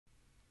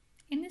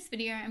In this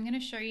video, I'm going to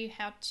show you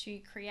how to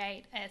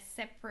create a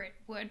separate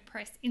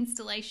WordPress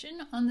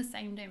installation on the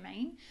same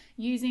domain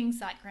using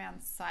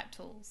SiteGround's site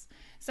tools.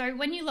 So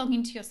when you log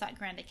into your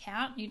SiteGround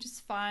account, you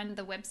just find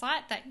the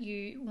website that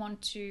you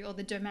want to, or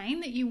the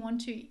domain that you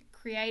want to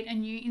create a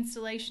new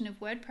installation of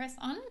WordPress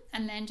on,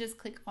 and then just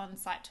click on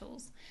Site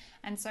Tools.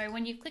 And so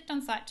when you've clicked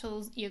on Site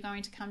Tools, you're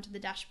going to come to the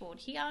dashboard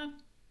here.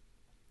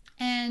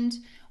 And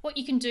what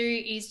you can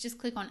do is just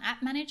click on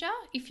App Manager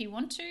if you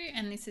want to,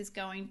 and this is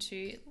going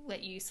to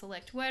let you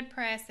select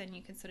WordPress and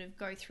you can sort of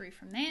go through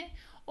from there.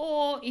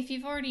 Or if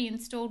you've already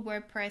installed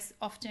WordPress,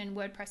 often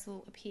WordPress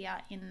will appear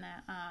in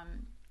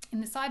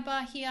the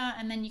sidebar here,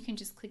 and then you can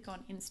just click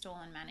on Install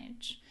and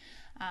Manage.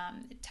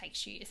 It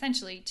takes you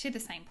essentially to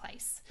the same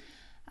place.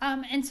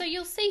 And so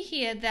you'll see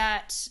here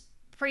that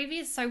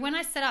so when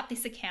I set up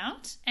this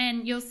account,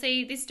 and you'll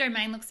see this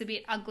domain looks a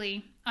bit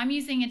ugly. I'm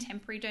using a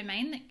temporary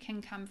domain that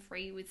can come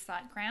free with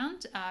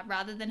SiteGround.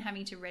 Rather than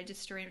having to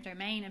register a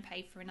domain and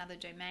pay for another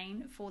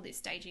domain for this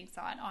staging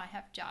site, I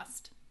have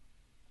just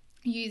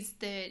used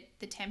the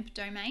temp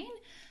domain,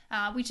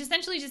 which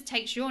essentially just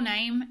takes your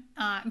name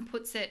and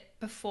puts it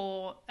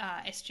before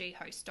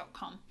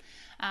sghost.com.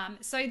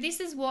 So this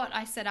is what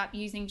I set up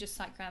using just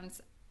SiteGround's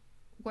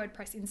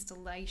WordPress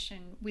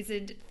installation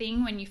wizard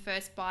thing when you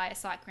first buy a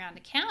SiteGround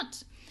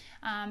account.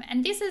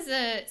 And this is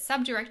a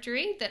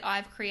subdirectory that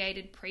I've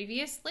created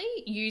previously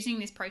using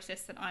this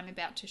process that I'm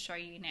about to show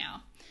you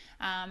now.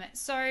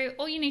 So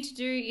all you need to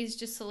do is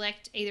just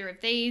select either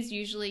of these.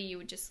 Usually you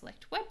would just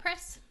select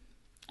WordPress.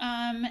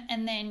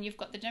 And then you've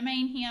got the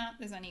domain here.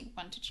 There's only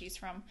one to choose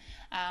from.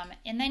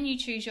 And then you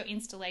choose your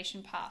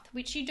installation path,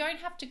 which you don't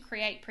have to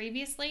create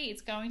previously.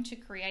 It's going to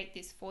create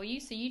this for you.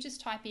 So you just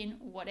type in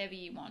whatever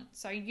you want.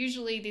 So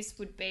usually this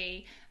would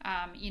be,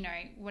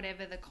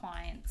 whatever the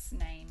client's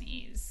name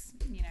is,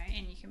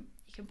 and you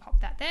can pop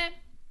that there.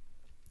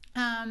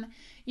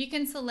 You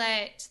can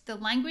select the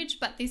language,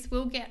 but this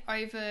will get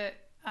overwritten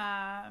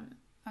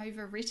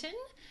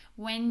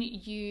when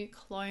you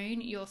clone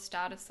your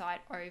starter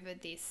site over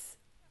this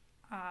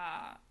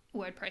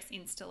WordPress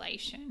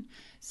installation.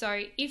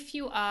 So if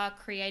you are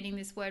creating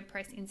this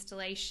WordPress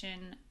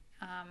installation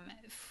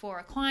for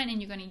a client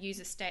and you're going to use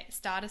a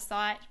starter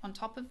site on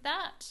top of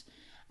that,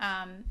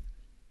 I've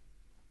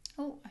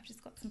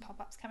just got some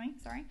pop-ups coming,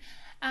 sorry,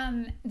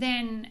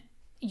 then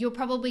you're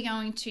probably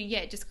going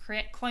to, just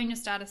clone your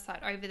starter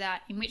site over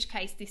that, in which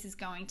case this is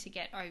going to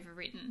get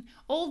overwritten.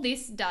 All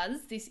this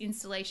does, this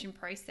installation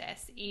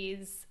process,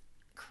 is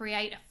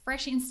create a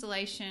fresh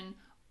installation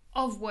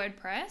of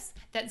WordPress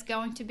that's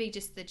going to be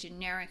just the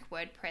generic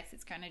WordPress.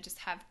 It's going to just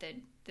have the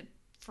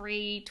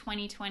free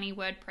 2020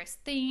 WordPress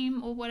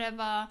theme or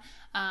whatever.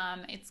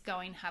 It's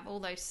going to have all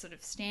those sort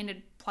of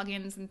standard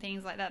plugins and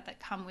things like that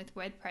come with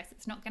WordPress.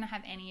 It's not going to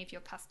have any of your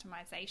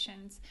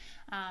customizations.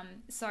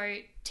 So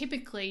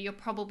typically you're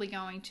probably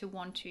going to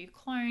want to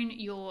clone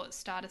your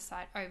starter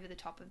site over the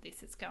top of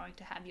this. It's going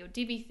to have your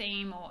Divi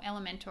theme or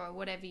Elementor or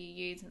whatever you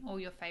use and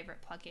all your favorite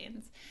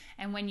plugins.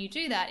 And when you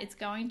do that, it's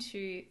going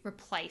to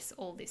replace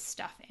all this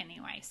stuff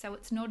anyway. So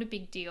it's not a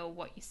big deal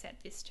what you set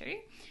this to.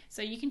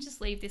 So you can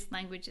just leave this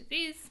language as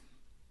is.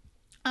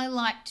 I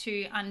like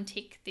to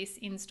untick this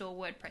install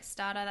WordPress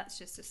starter. That's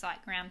just a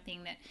SiteGround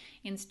thing that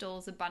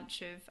installs a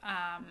bunch of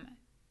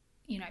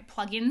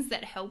plugins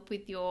that help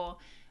with your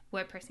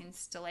WordPress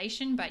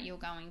installation, but you're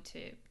going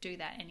to do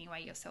that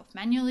anyway yourself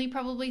manually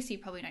probably, so you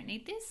probably don't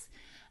need this.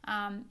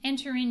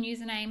 Enter in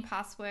username,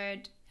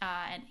 password,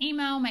 and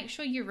email. Make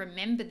sure you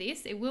remember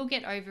this. It will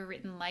get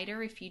overwritten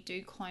later if you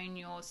do clone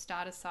your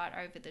starter site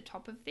over the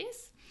top of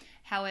this.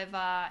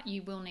 However,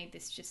 you will need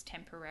this just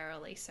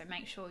temporarily, so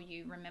make sure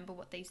you remember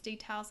what these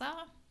details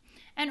are.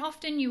 And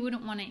often you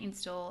wouldn't want to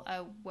install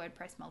a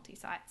WordPress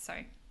multi-site, so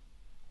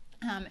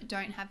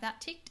don't have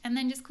that ticked, and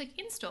then just click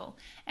install.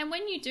 And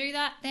when you do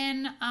that,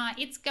 then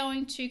it's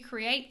going to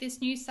create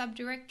this new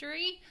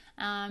subdirectory,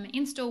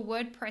 install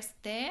WordPress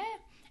there,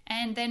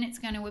 and then it's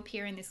going to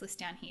appear in this list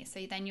down here.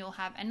 So then you'll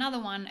have another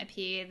one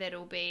appear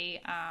that'll be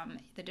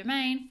the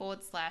domain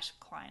 /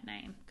 client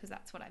name, because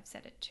that's what I've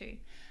set it to.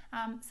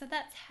 So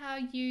that's how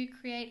you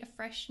create a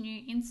fresh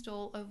new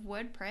install of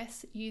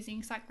WordPress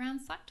using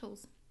SiteGround's site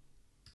tools.